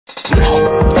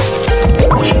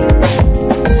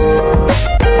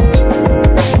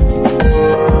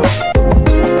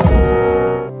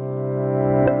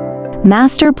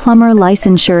Master Plumber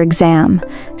Licensure Exam,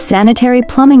 Sanitary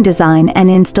Plumbing Design and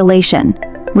Installation.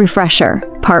 Refresher,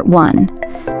 Part 1.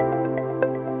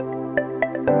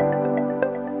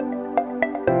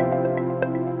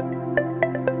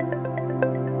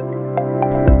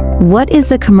 What is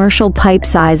the commercial pipe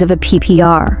size of a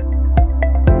PPR?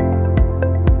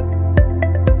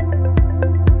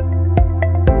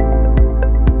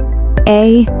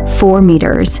 A. 4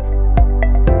 meters.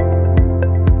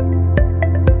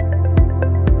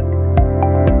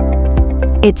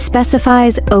 It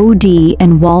specifies OD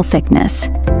and wall thickness.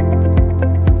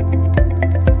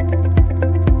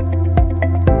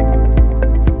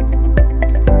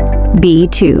 B.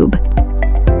 Tube.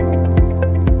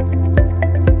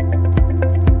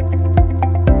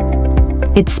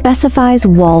 It specifies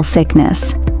wall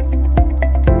thickness.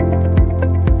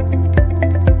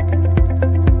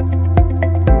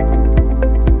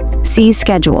 See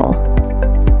schedule.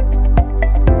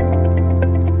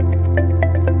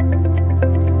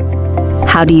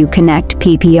 How do you connect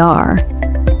PPR?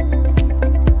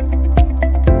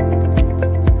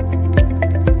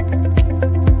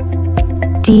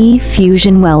 D.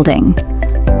 Fusion welding.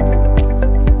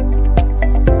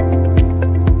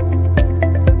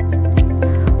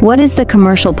 What is the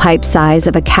commercial pipe size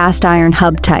of a cast iron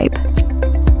hub type?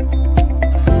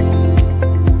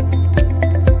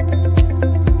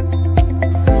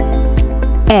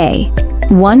 A.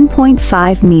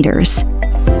 1.5 meters.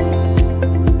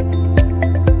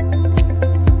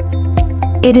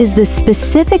 It is the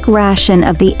specific ration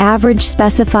of the average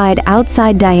specified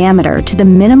outside diameter to the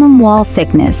minimum wall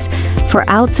thickness for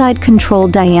outside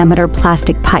controlled diameter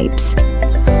plastic pipes.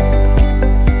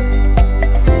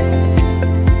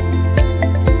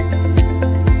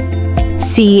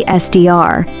 C.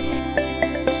 SDR.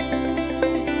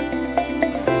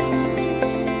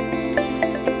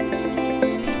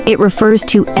 It refers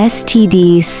to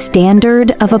STD,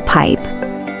 standard of a pipe.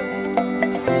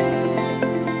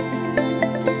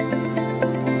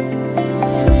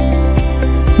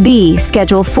 B.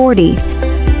 Schedule 40.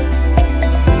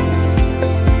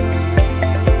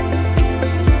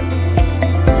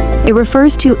 It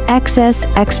refers to excess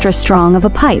extra strong of a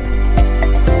pipe.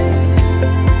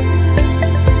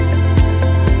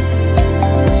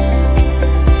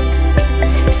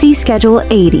 See Schedule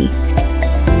 80.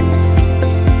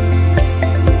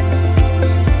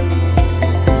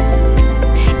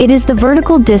 It is the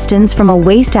vertical distance from a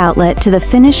waste outlet to the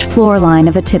finished floor line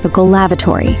of a typical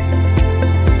lavatory.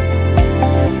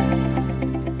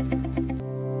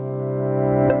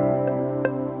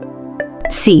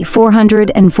 C.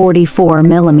 444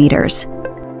 millimeters.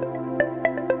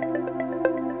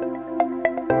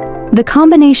 The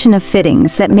combination of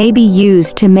fittings that may be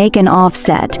used to make an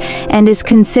offset and is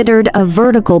considered a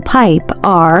vertical pipe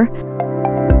are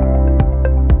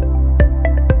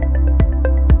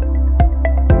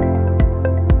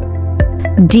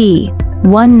D.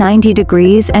 190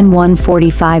 degrees and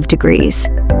 145 degrees.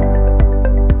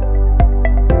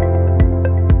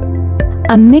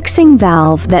 A mixing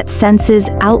valve that senses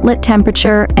outlet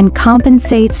temperature and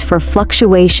compensates for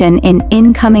fluctuation in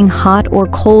incoming hot or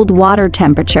cold water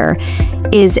temperature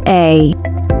is A.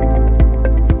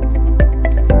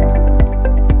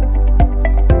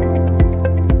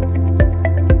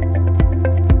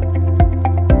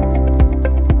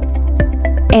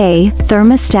 A.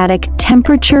 Thermostatic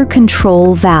temperature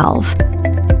control valve.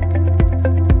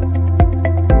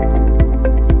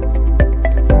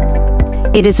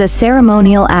 It is a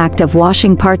ceremonial act of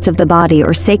washing parts of the body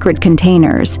or sacred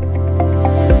containers.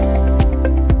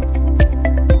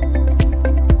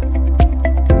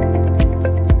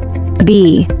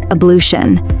 B.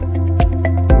 Ablution.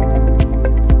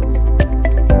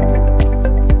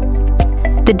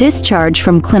 The discharge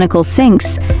from clinical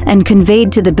sinks and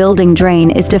conveyed to the building drain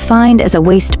is defined as a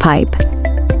waste pipe.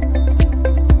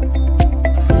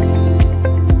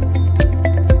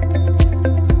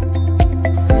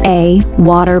 A.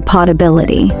 Water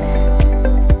potability.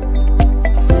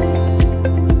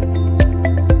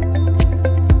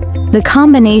 The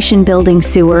combination building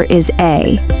sewer is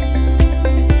A.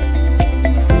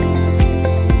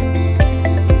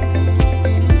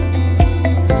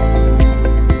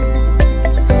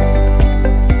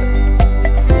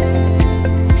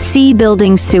 C.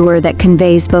 Building sewer that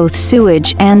conveys both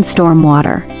sewage and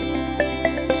stormwater.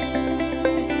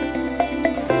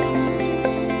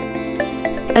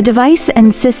 A device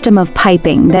and system of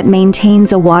piping that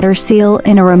maintains a water seal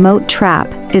in a remote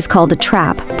trap is called a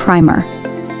trap primer.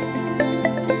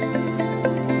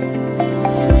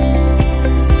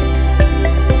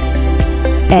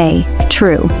 A.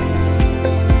 True.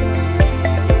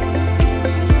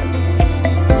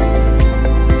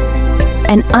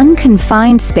 An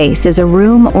unconfined space is a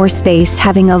room or space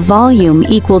having a volume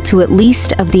equal to at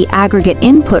least of the aggregate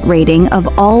input rating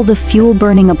of all the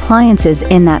fuel-burning appliances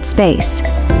in that space.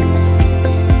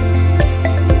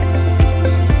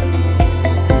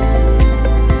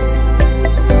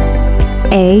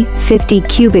 A. 50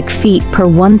 cubic feet per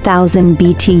 1,000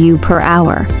 BTU per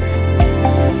hour.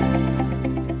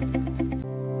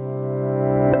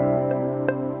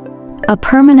 A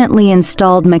permanently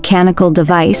installed mechanical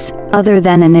device, other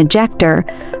than an ejector,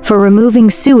 for removing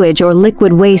sewage or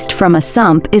liquid waste from a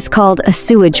sump is called a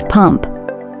sewage pump.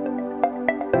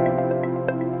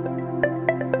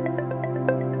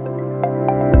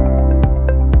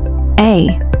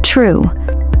 A. True.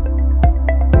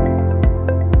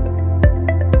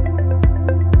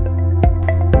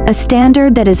 A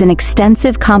standard that is an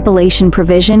extensive compilation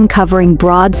provision covering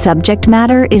broad subject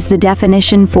matter is the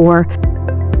definition for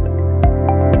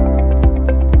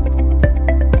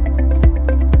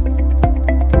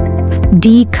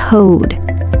decode.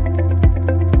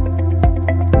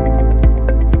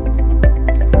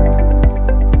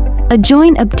 A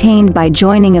joint obtained by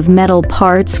joining of metal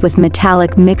parts with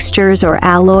metallic mixtures or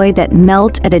alloy that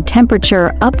melt at a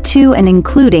temperature up to and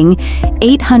including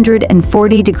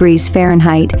 840 degrees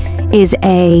Fahrenheit is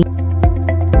a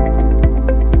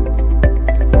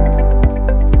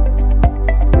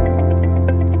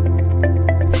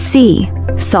C.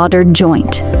 Soldered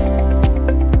joint.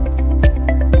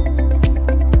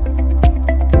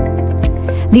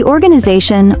 The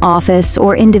organization, office,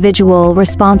 or individual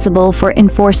responsible for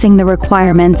enforcing the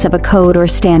requirements of a code or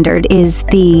standard is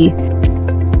the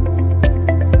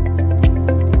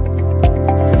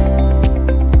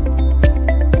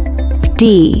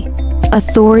D.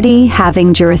 Authority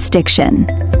having jurisdiction.